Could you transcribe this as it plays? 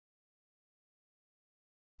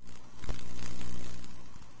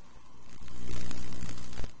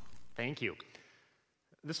Thank you.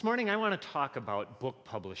 This morning I want to talk about book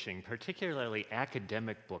publishing, particularly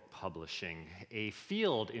academic book publishing, a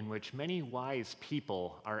field in which many wise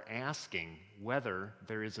people are asking whether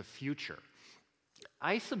there is a future.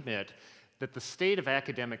 I submit that the state of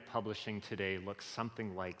academic publishing today looks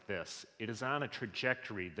something like this. It is on a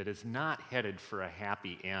trajectory that is not headed for a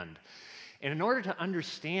happy end. And in order to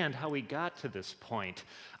understand how we got to this point,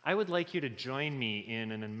 I would like you to join me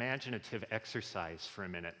in an imaginative exercise for a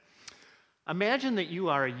minute. Imagine that you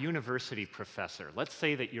are a university professor. Let's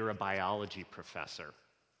say that you're a biology professor.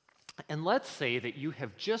 And let's say that you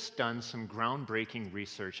have just done some groundbreaking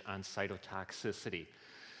research on cytotoxicity.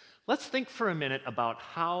 Let's think for a minute about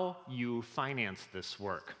how you finance this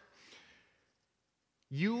work.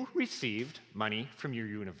 You received money from your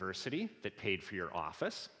university that paid for your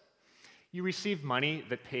office. You received money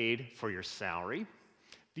that paid for your salary.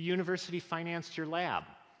 The university financed your lab.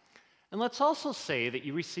 And let's also say that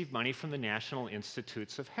you received money from the National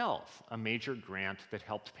Institutes of Health, a major grant that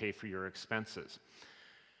helped pay for your expenses.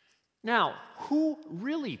 Now, who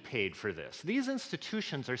really paid for this? These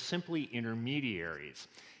institutions are simply intermediaries.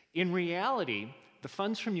 In reality, the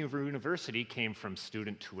funds from your university came from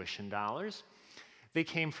student tuition dollars, they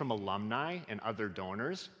came from alumni and other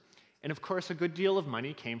donors, and of course, a good deal of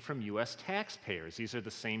money came from US taxpayers. These are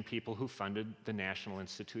the same people who funded the National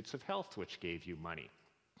Institutes of Health, which gave you money.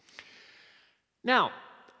 Now,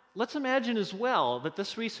 let's imagine as well that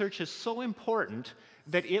this research is so important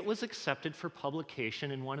that it was accepted for publication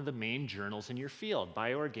in one of the main journals in your field,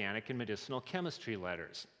 Bioorganic and Medicinal Chemistry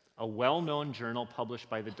Letters, a well-known journal published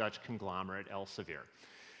by the Dutch conglomerate Elsevier.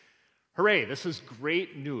 Hooray, this is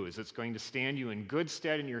great news. It's going to stand you in good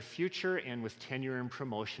stead in your future and with tenure and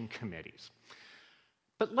promotion committees.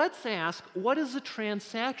 But let's ask, what is the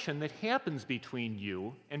transaction that happens between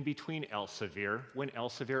you and between Elsevier when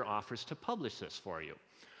Elsevier offers to publish this for you?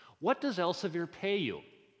 What does Elsevier pay you?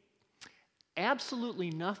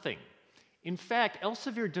 Absolutely nothing. In fact,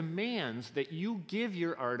 Elsevier demands that you give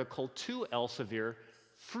your article to Elsevier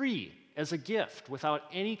free as a gift without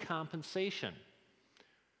any compensation.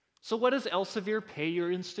 So what does Elsevier pay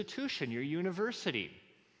your institution, your university?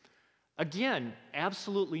 Again,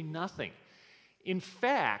 absolutely nothing. In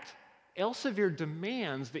fact, Elsevier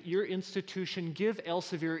demands that your institution give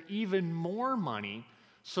Elsevier even more money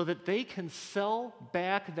so that they can sell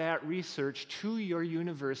back that research to your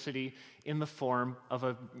university in the form of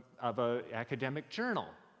an academic journal.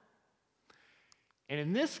 And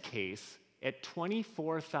in this case, at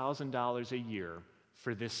 $24,000 a year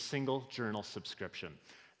for this single journal subscription.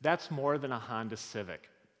 That's more than a Honda Civic.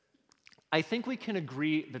 I think we can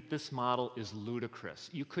agree that this model is ludicrous.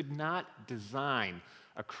 You could not design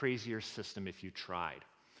a crazier system if you tried.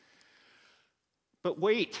 But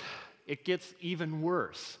wait, it gets even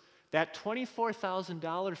worse. That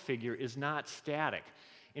 $24,000 figure is not static.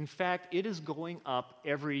 In fact, it is going up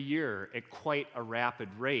every year at quite a rapid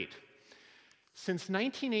rate. Since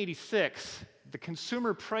 1986, the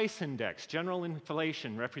Consumer Price Index, general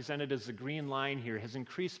inflation, represented as the green line here, has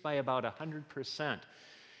increased by about 100%.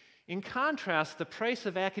 In contrast, the price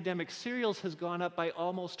of academic cereals has gone up by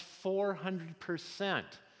almost 400%,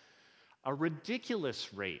 a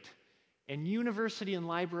ridiculous rate, and university and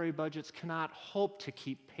library budgets cannot hope to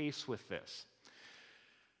keep pace with this.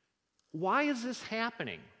 Why is this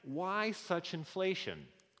happening? Why such inflation?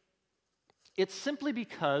 It's simply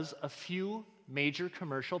because a few major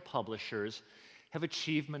commercial publishers have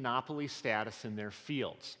achieved monopoly status in their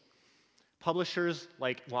fields. Publishers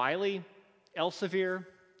like Wiley, Elsevier,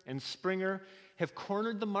 and Springer have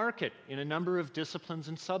cornered the market in a number of disciplines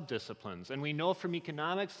and subdisciplines. And we know from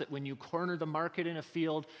economics that when you corner the market in a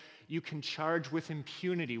field, you can charge with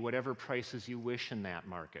impunity whatever prices you wish in that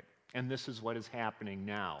market. And this is what is happening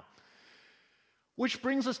now. Which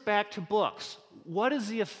brings us back to books. What is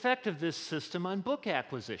the effect of this system on book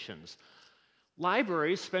acquisitions?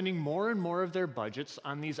 Libraries spending more and more of their budgets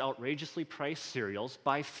on these outrageously priced serials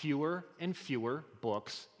buy fewer and fewer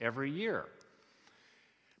books every year.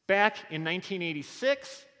 Back in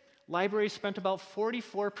 1986, libraries spent about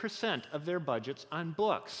 44% of their budgets on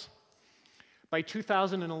books. By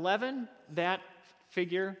 2011, that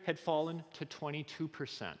figure had fallen to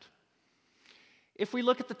 22%. If we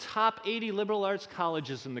look at the top 80 liberal arts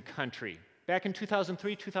colleges in the country, back in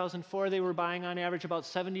 2003, 2004, they were buying on average about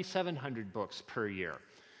 7,700 books per year.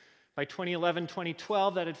 By 2011,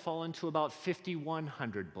 2012, that had fallen to about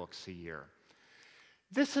 5,100 books a year.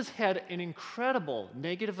 This has had an incredible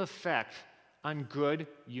negative effect on good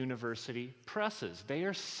university presses. They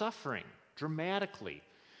are suffering dramatically.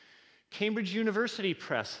 Cambridge University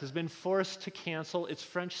Press has been forced to cancel its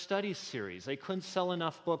French Studies series. They couldn't sell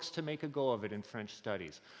enough books to make a go of it in French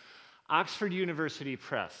Studies. Oxford University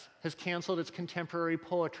Press has canceled its contemporary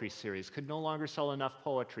poetry series, could no longer sell enough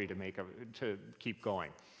poetry to keep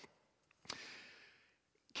going.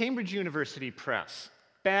 Cambridge University Press,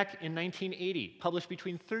 back in 1980, published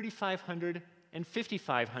between 3,500 and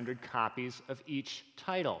 5,500 copies of each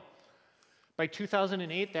title. By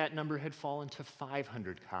 2008, that number had fallen to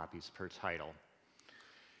 500 copies per title.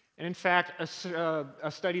 And in fact,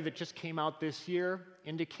 a study that just came out this year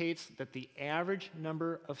indicates that the average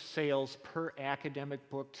number of sales per academic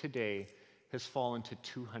book today has fallen to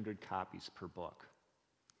 200 copies per book.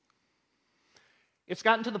 It's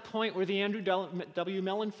gotten to the point where the Andrew W.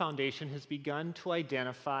 Mellon Foundation has begun to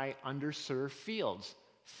identify underserved fields,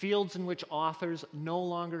 fields in which authors no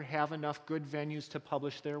longer have enough good venues to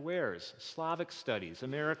publish their wares: Slavic studies,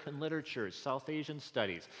 American literature, South Asian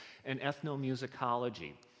studies, and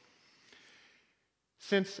ethnomusicology.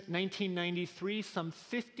 Since 1993, some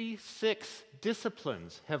 56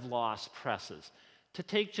 disciplines have lost presses. To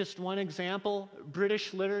take just one example,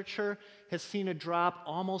 British literature has seen a drop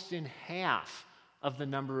almost in half of the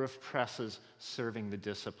number of presses serving the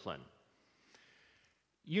discipline.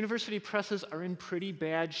 University presses are in pretty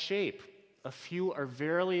bad shape. A few are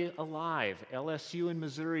barely alive. LSU and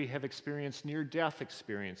Missouri have experienced near-death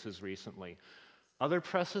experiences recently. Other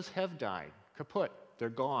presses have died, kaput, they're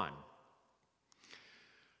gone.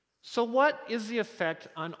 So what is the effect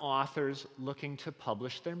on authors looking to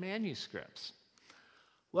publish their manuscripts?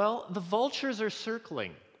 Well, the vultures are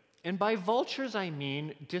circling. And by vultures, I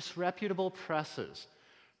mean disreputable presses.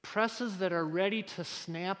 Presses that are ready to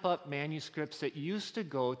snap up manuscripts that used to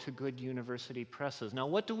go to good university presses. Now,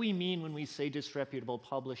 what do we mean when we say disreputable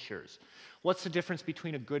publishers? What's the difference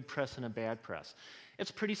between a good press and a bad press?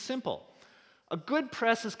 It's pretty simple. A good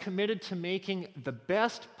press is committed to making the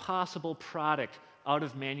best possible product out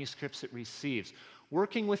of manuscripts it receives,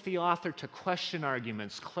 working with the author to question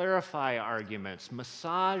arguments, clarify arguments,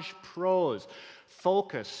 massage prose,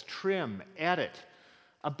 focus, trim, edit.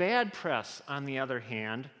 A bad press, on the other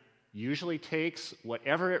hand, usually takes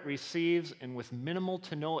whatever it receives and with minimal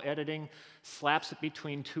to no editing, slaps it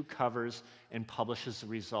between two covers and publishes the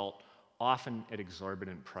result, often at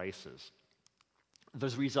exorbitant prices. The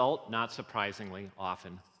result, not surprisingly,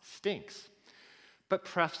 often stinks.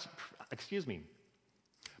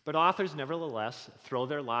 But authors nevertheless throw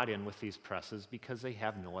their lot in with these presses because they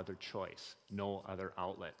have no other choice, no other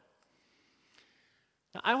outlet.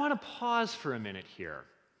 Now, I want to pause for a minute here.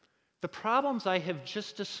 The problems I have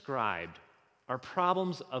just described are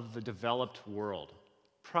problems of the developed world,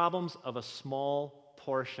 problems of a small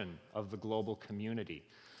portion of the global community.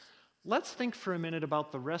 Let's think for a minute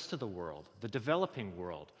about the rest of the world, the developing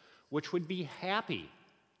world, which would be happy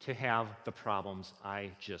to have the problems I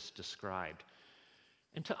just described.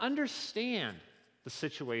 And to understand the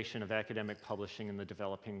situation of academic publishing in the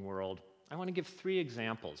developing world, I want to give 3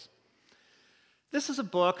 examples. This is a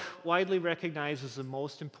book widely recognized as the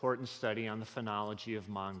most important study on the phonology of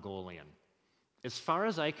Mongolian. As far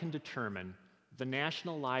as I can determine, the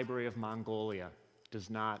National Library of Mongolia does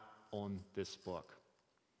not own this book.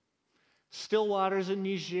 Still waters in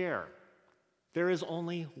Niger. There is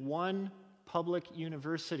only one public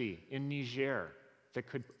university in Niger that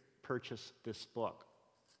could purchase this book.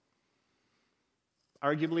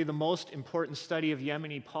 Arguably the most important study of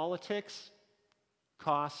Yemeni politics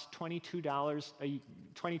costs $22.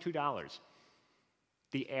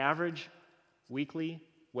 The average weekly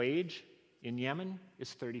wage in Yemen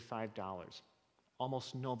is $35.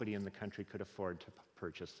 Almost nobody in the country could afford to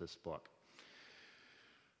purchase this book.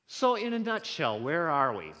 So in a nutshell, where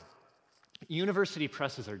are we? University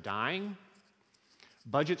presses are dying.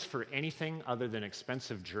 Budgets for anything other than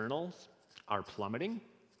expensive journals are plummeting.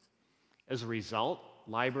 As a result,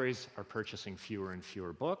 libraries are purchasing fewer and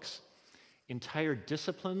fewer books. Entire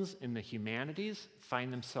disciplines in the humanities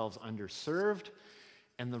find themselves underserved,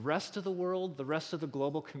 and the rest of the world, the rest of the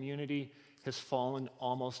global community, has fallen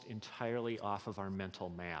almost entirely off of our mental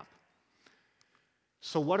map.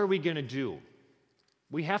 So what are we going to do?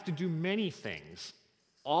 We have to do many things,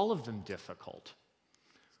 all of them difficult.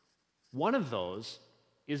 One of those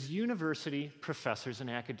is university professors and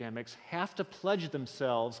academics have to pledge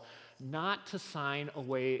themselves not to sign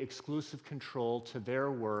away exclusive control to their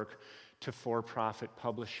work to for-profit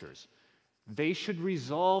publishers. They should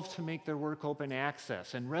resolve to make their work open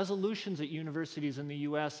access, and resolutions at universities in the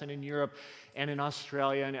US and in Europe and in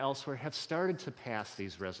Australia and elsewhere have started to pass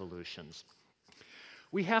these resolutions.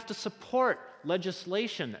 We have to support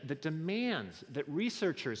legislation that demands that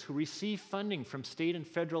researchers who receive funding from state and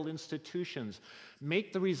federal institutions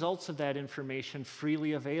make the results of that information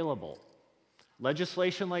freely available.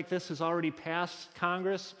 Legislation like this has already passed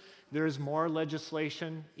Congress. there is more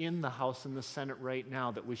legislation in the House and the Senate right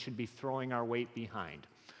now that we should be throwing our weight behind.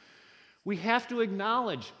 We have to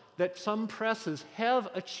acknowledge that some presses have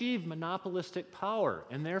achieved monopolistic power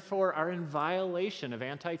and therefore are in violation of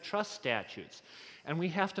antitrust statutes. And we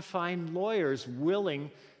have to find lawyers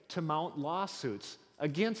willing to mount lawsuits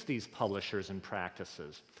against these publishers and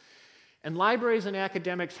practices. And libraries and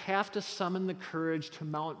academics have to summon the courage to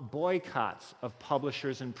mount boycotts of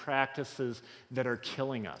publishers and practices that are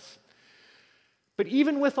killing us. But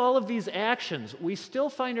even with all of these actions, we still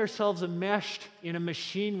find ourselves enmeshed in a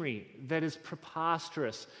machinery that is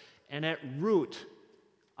preposterous and at root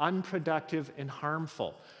unproductive and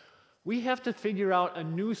harmful. We have to figure out a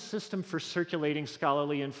new system for circulating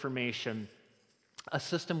scholarly information, a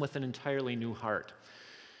system with an entirely new heart.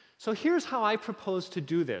 So here's how I propose to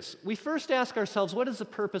do this. We first ask ourselves, what is the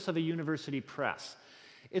purpose of a university press?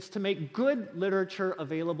 It's to make good literature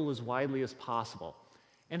available as widely as possible.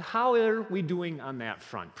 And how are we doing on that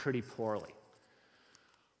front? Pretty poorly.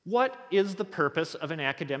 What is the purpose of an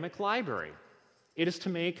academic library? It is to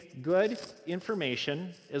make good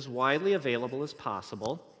information as widely available as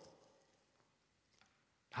possible.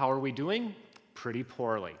 How are we doing? Pretty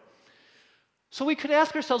poorly. So we could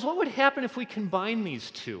ask ourselves, what would happen if we combine these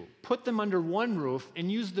two, put them under one roof, and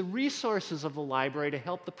use the resources of the library to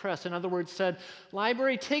help the press? In other words, said,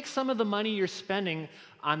 library, take some of the money you're spending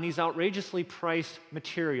on these outrageously priced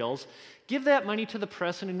materials, give that money to the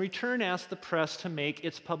press, and in return ask the press to make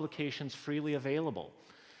its publications freely available.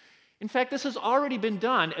 In fact, this has already been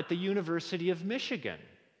done at the University of Michigan.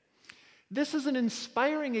 This is an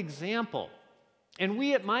inspiring example. And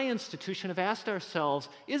we at my institution have asked ourselves,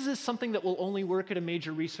 is this something that will only work at a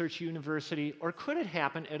major research university, or could it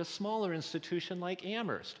happen at a smaller institution like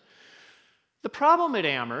Amherst? The problem at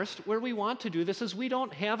Amherst, where we want to do this, is we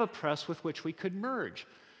don't have a press with which we could merge.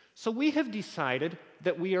 So we have decided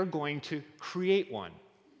that we are going to create one.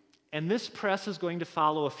 And this press is going to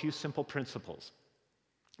follow a few simple principles.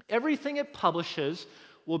 Everything it publishes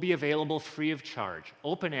will be available free of charge,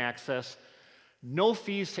 open access, no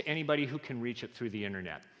fees to anybody who can reach it through the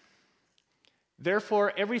internet.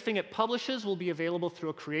 Therefore, everything it publishes will be available through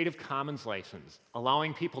a Creative Commons license,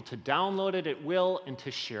 allowing people to download it at will and to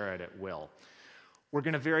share it at will. We're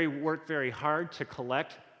going to work very hard to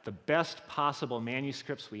collect the best possible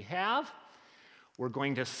manuscripts we have. We're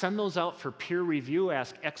going to send those out for peer review,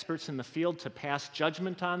 ask experts in the field to pass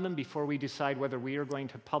judgment on them before we decide whether we are going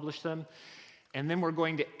to publish them. And then we're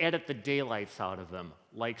going to edit the daylights out of them,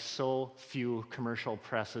 like so few commercial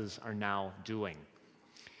presses are now doing.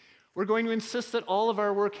 We're going to insist that all of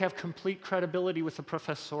our work have complete credibility with the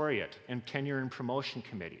professoriate and tenure and promotion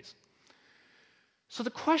committees. So the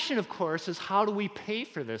question, of course, is how do we pay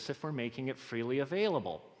for this if we're making it freely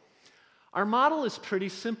available? Our model is pretty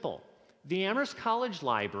simple. The Amherst College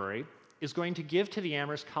Library is going to give to the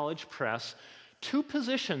Amherst College Press 2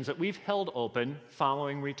 positions that we've held open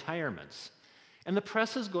following retirements. And the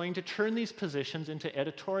press is going to turn these positions into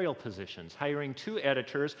editorial positions, hiring 2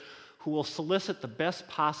 editors who will solicit the best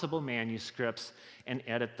possible manuscripts and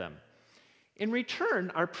edit them. In return,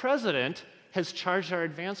 our president has charged our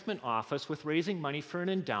advancement office with raising money for an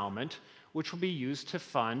endowment, which will be used to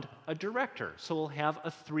fund a director. So we'll have a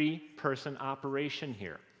 3-person operation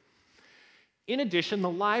here. In addition, the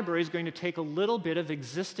library is going to take a little bit of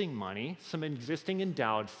existing money, some existing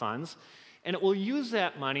endowed funds, and it will use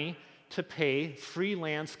that money to pay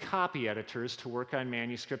freelance copy editors to work on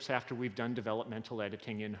manuscripts after we've done developmental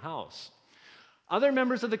editing in-house. Other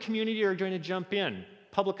members of the community are going to jump in.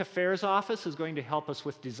 Public Affairs Office is going to help us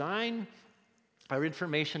with design. Our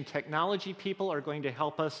information technology people are going to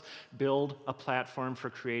help us build a platform for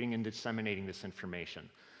creating and disseminating this information.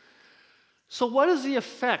 So what is the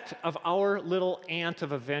effect of our little ant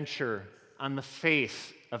of a venture on the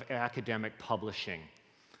face of academic publishing?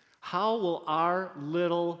 How will our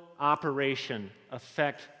little operation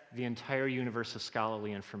affect the entire universe of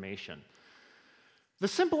scholarly information? The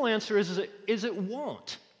simple answer is it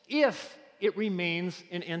won't, if it remains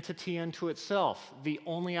an entity unto itself, the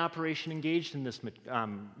only operation engaged in this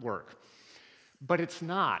work. But it's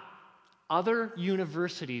not. Other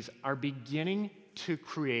universities are beginning to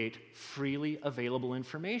create freely available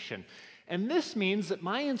information. And this means that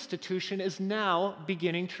my institution is now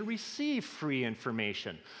beginning to receive free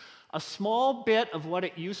information. A small bit of what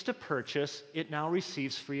it used to purchase, it now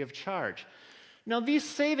receives free of charge. Now, these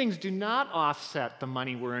savings do not offset the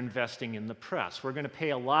money we're investing in the press. We're going to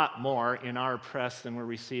pay a lot more in our press than we're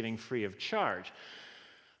receiving free of charge.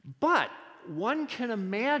 But one can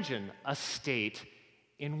imagine a state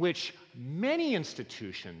in which many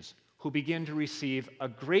institutions who begin to receive a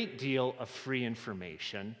great deal of free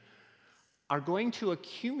information are going to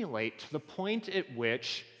accumulate to the point at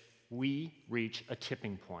which we reach a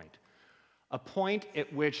tipping point, a point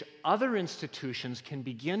at which other institutions can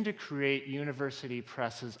begin to create university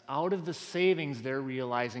presses out of the savings they're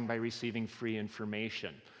realizing by receiving free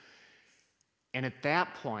information. And at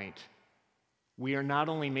that point, we are not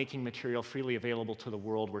only making material freely available to the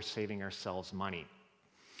world, we're saving ourselves money.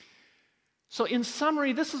 So in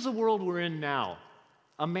summary, this is the world we're in now.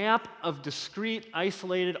 A map of discrete,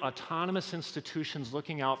 isolated, autonomous institutions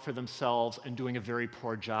looking out for themselves and doing a very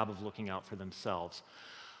poor job of looking out for themselves.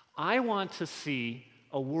 I want to see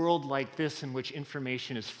a world like this in which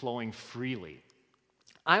information is flowing freely.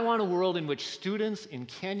 I want a world in which students in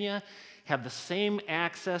Kenya have the same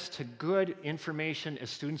access to good information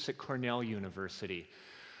as students at Cornell University,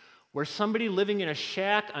 where somebody living in a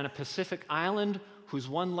shack on a Pacific island whose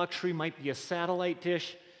one luxury might be a satellite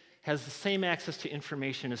dish has the same access to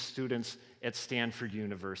information as students at Stanford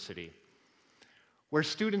University, where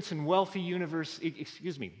students in wealthy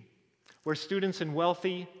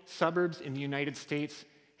suburbs in the United States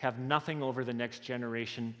have nothing over the next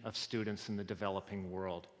generation of students in the developing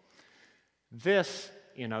world. This,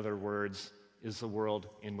 in other words, is the world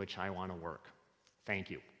in which I want to work. Thank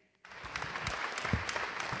you.